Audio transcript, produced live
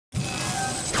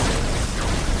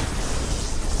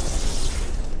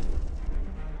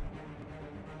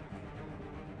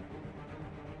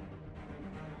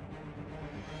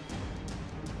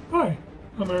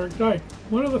I'm Eric Dyke,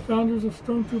 one of the founders of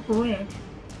Stormtrooper Ranch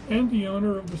and the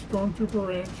owner of the Stormtrooper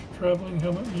Ranch Traveling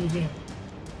Helmet Museum.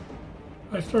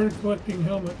 I started collecting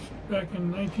helmets back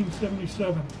in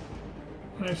 1977,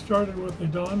 and I started with the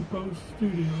Don Post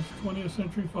Studios 20th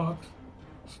Century Fox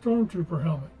Stormtrooper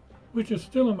helmet, which is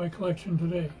still in my collection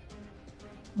today.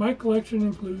 My collection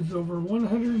includes over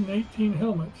 118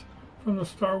 helmets from the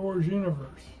Star Wars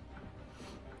universe.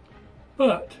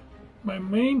 But my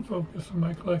main focus of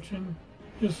my collection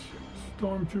is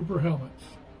Stormtrooper helmets.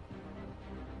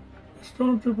 The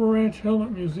Stormtrooper Ranch Helmet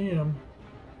Museum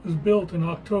was built in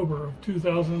October of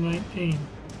 2019,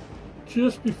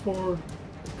 just before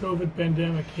the COVID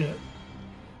pandemic hit.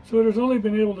 So it has only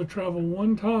been able to travel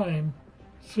one time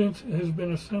since it has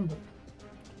been assembled.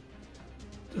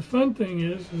 The fun thing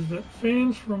is that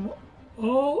fans from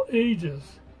all ages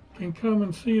can come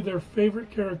and see their favorite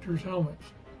characters' helmets,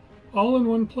 all in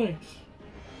one place.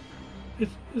 This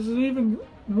is even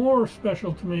more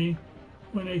special to me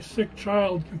when a sick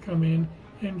child could come in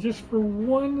and just for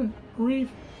one brief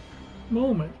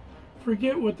moment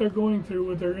forget what they're going through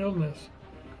with their illness,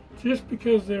 just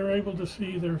because they're able to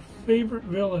see their favorite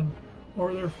villain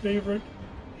or their favorite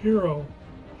hero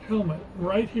helmet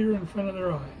right here in front of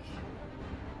their eyes.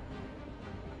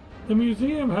 The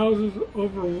museum houses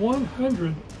over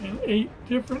 108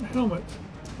 different helmets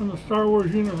from the Star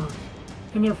Wars universe,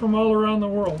 and they're from all around the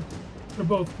world. They're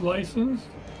both licensed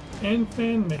and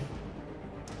fan-made.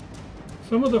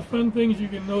 Some of the fun things you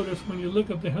can notice when you look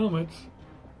at the helmets,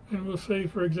 and we'll say,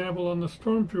 for example, on the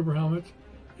Stormtrooper helmets,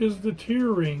 is the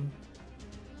tier ring.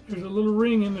 There's a little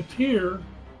ring in the tier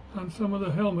on some of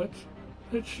the helmets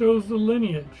that shows the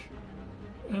lineage.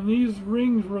 And these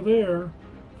rings were there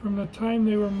from the time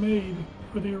they were made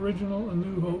for the original A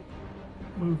New Hope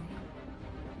movie.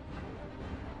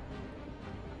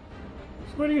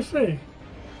 So what do you say?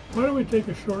 Why don't we take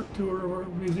a short tour of our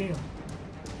museum,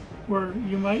 where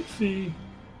you might see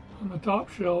on the top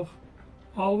shelf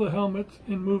all the helmets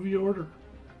in movie order.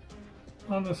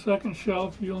 On the second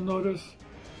shelf, you'll notice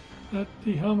that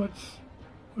the helmets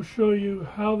will show you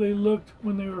how they looked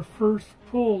when they were first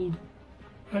pulled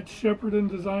at Shepard and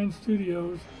Design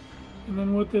Studios, and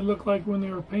then what they look like when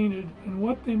they were painted, and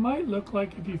what they might look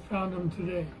like if you found them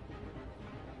today.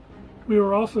 We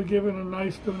were also given a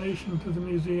nice donation to the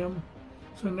museum,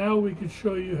 so now we could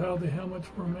show you how the helmets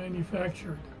were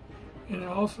manufactured, and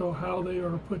also how they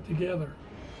are put together,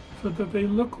 so that they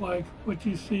look like what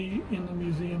you see in the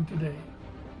museum today.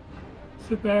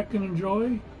 Sit back and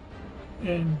enjoy,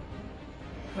 and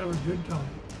have a good time.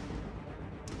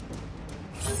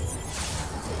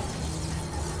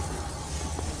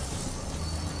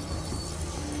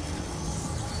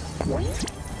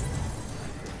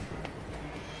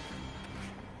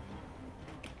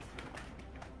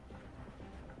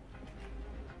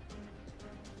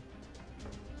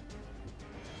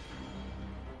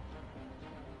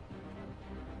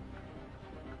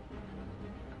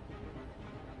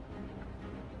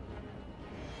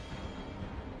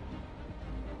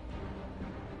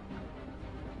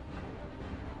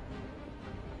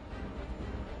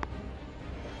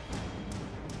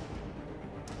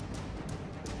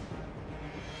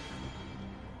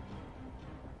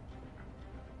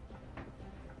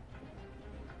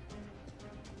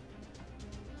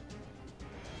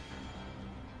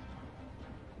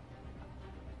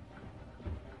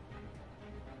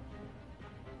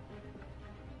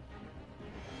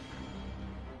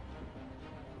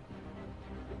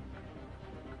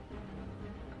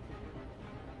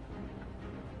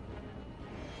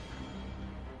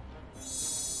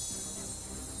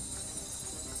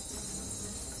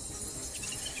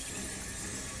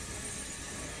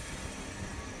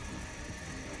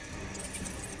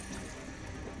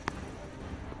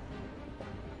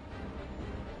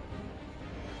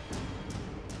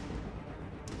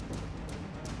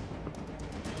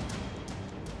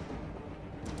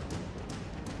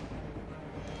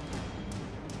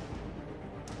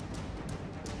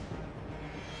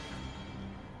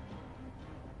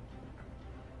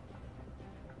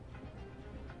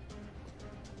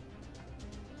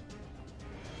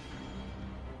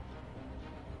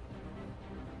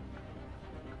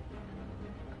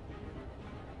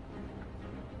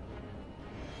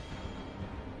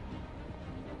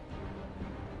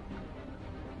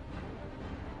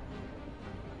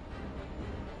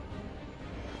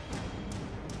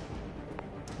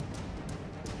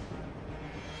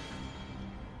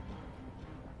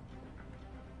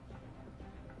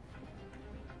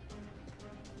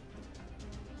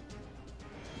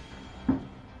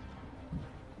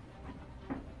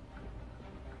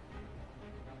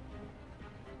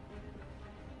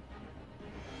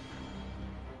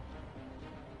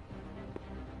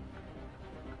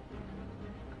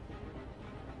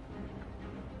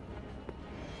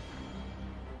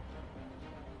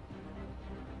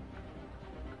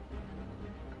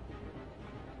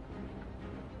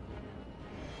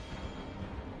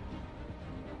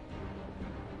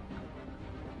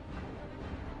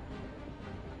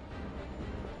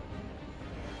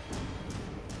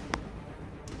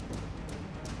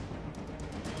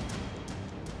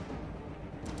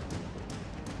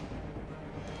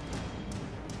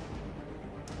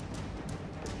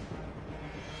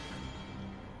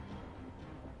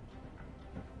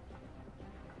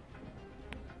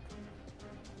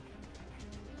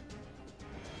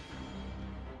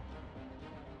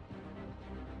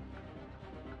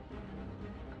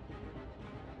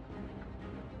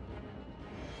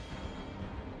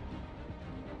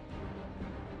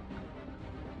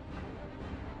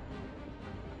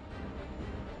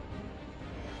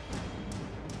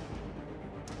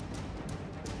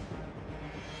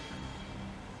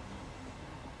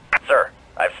 Sir,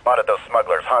 I've spotted those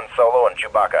smugglers, Han Solo and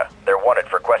Chewbacca. They're wanted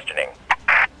for questioning.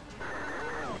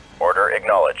 Order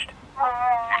acknowledged. What's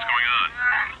going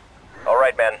on? All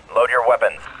right, men, load your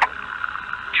weapons.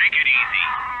 Take it easy.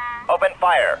 Open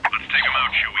fire. Let's take them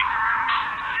out, Chewie.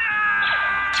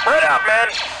 Spread out, men.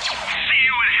 See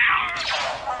you in hell.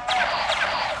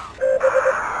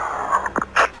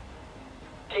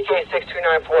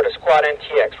 TK-6294 to Squad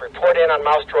NTX. Report in on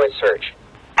mouse droid search.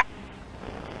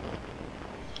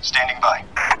 Standing by.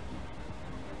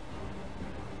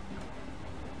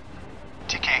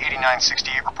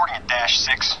 TK-8968 reporting at Dash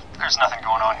 6. There's nothing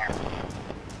going on here.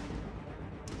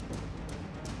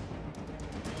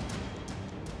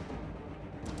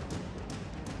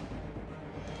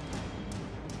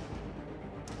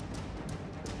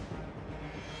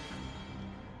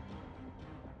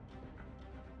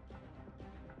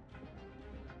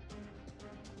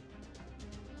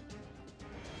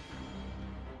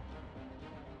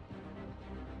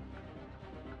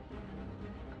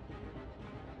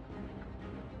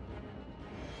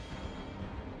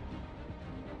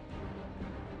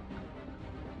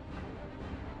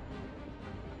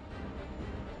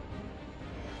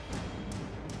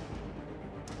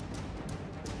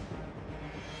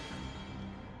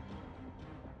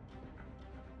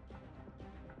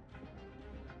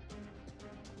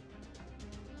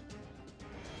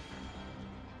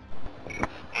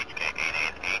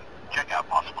 HK-888, check out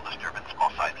possible disturbance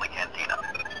off Isley Cantina.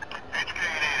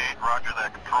 HK-888, roger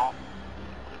that, control.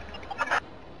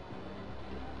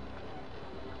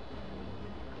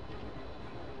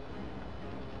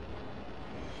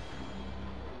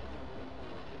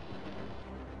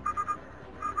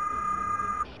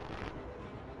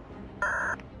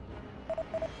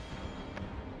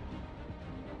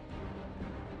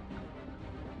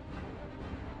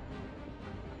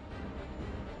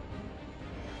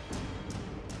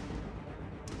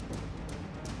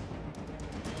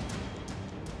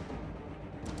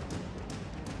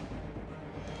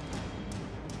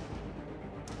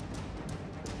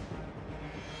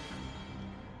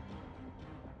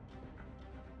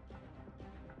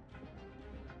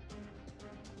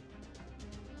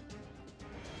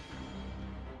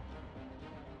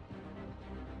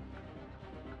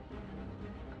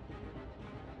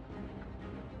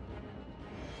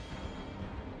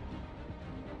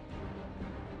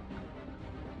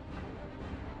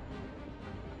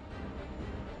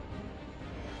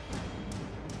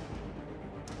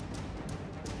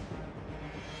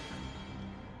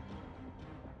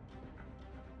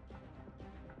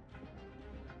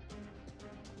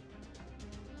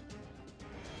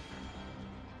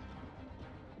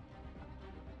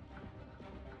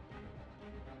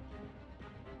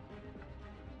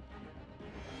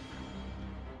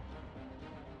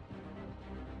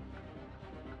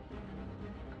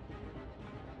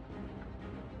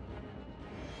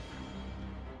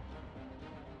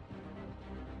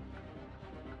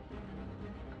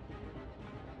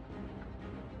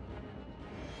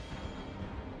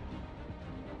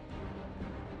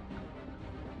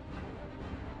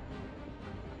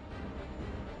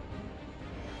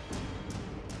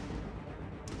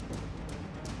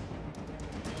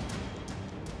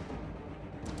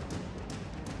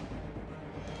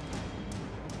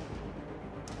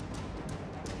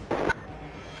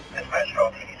 Dispatch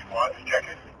all TD squads,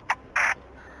 checking.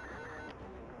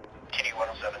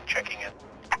 TD-107, checking in.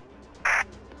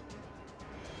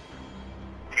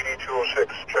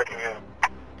 TD-206, checking in.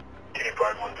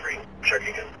 TD-513,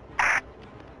 checking in.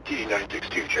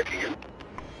 TD-962, checking in.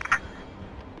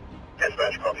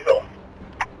 Dispatch, copy all.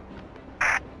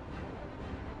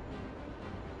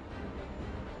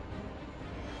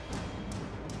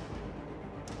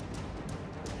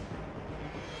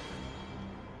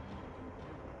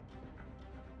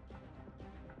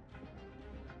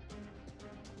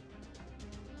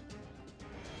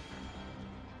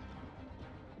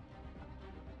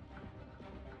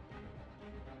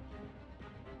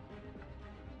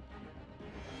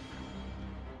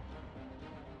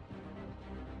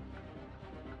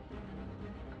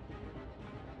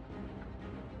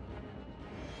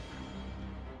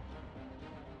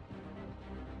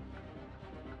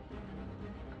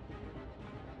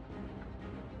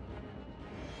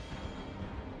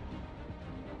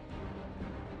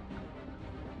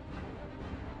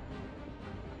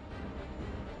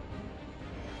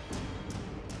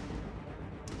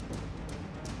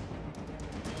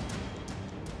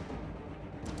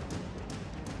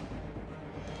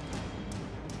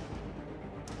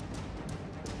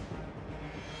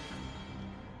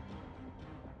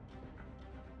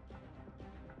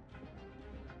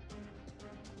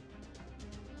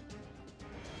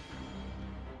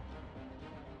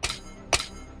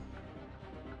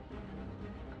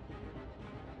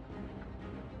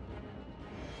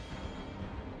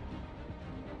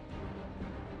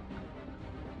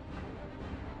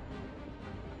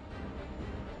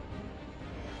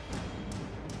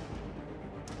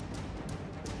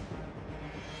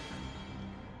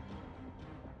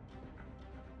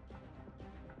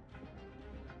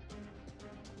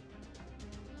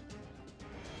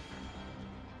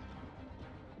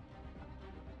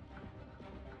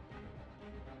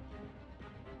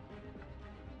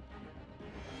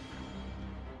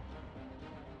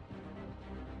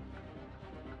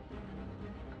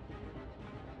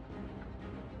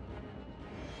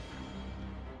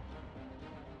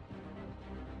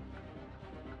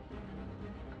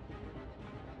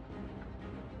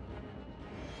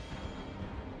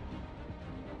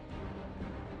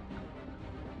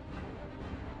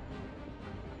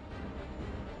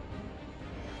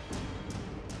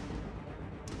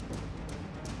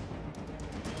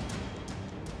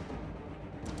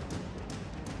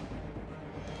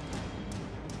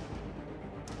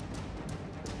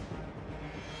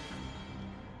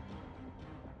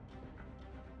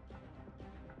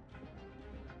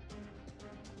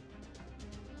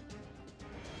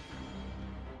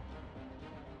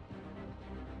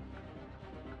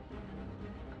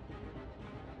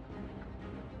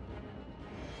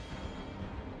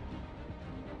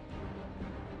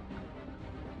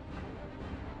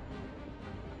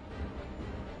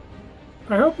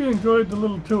 I hope you enjoyed the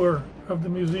little tour of the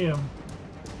museum.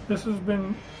 This has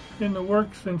been in the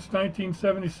works since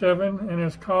 1977 and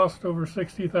has cost over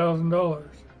 $60,000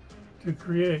 to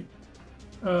create.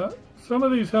 Some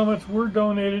of these helmets were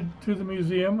donated to the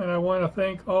museum, and I want to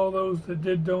thank all those that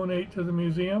did donate to the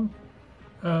museum.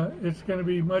 It's going to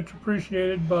be much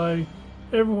appreciated by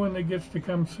everyone that gets to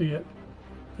come see it.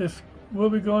 This will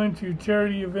be going to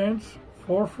charity events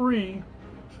for free,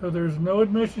 so there's no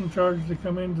admission charge to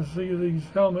come in to see these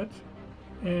helmets,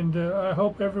 and I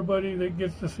hope everybody that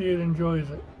gets to see it enjoys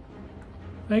it.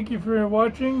 Thank you for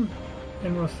watching,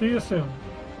 and we'll see you soon.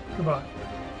 Goodbye.